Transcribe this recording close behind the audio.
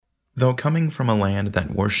Though coming from a land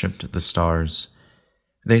that worshipped the stars,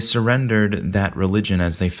 they surrendered that religion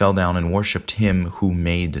as they fell down and worshipped him who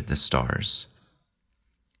made the stars.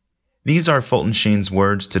 These are Fulton Sheen's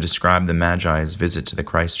words to describe the Magi's visit to the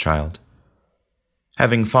Christ child.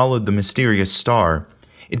 Having followed the mysterious star,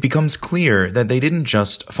 it becomes clear that they didn't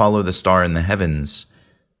just follow the star in the heavens,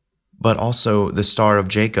 but also the star of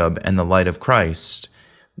Jacob and the light of Christ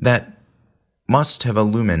that must have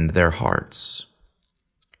illumined their hearts.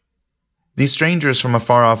 These strangers from a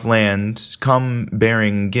far-off land come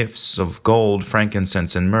bearing gifts of gold,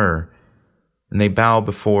 frankincense, and myrrh, and they bow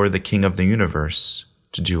before the King of the universe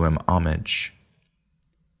to do him homage.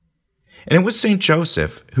 And it was Saint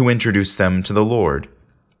Joseph who introduced them to the Lord.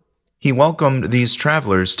 He welcomed these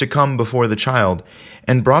travelers to come before the child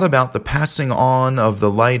and brought about the passing on of the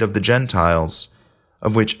light of the Gentiles,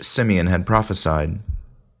 of which Simeon had prophesied.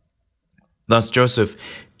 Thus Joseph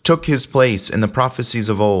took his place in the prophecies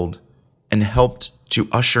of old and helped to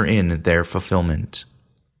usher in their fulfillment.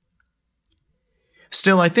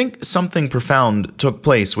 Still, I think something profound took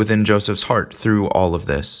place within Joseph's heart through all of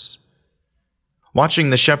this.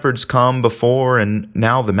 Watching the shepherds come before and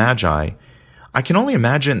now the Magi, I can only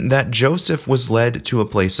imagine that Joseph was led to a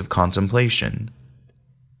place of contemplation.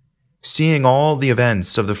 Seeing all the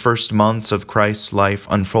events of the first months of Christ's life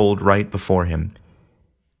unfold right before him,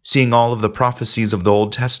 seeing all of the prophecies of the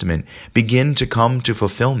Old Testament begin to come to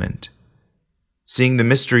fulfillment, seeing the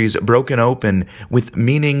mysteries broken open with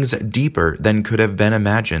meanings deeper than could have been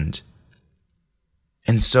imagined.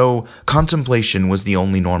 And so, contemplation was the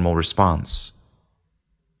only normal response.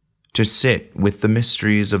 To sit with the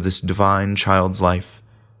mysteries of this divine child's life,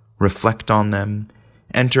 reflect on them,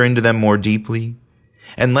 enter into them more deeply,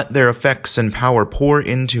 and let their effects and power pour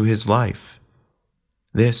into his life.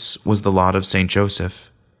 This was the lot of Saint Joseph.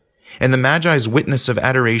 And the Magi's witness of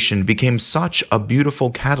adoration became such a beautiful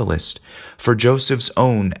catalyst for Joseph's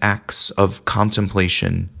own acts of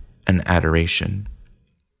contemplation and adoration.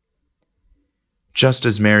 Just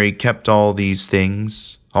as Mary kept all these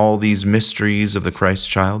things, all these mysteries of the Christ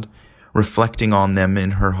child, reflecting on them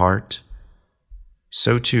in her heart,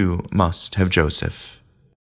 so too must have Joseph.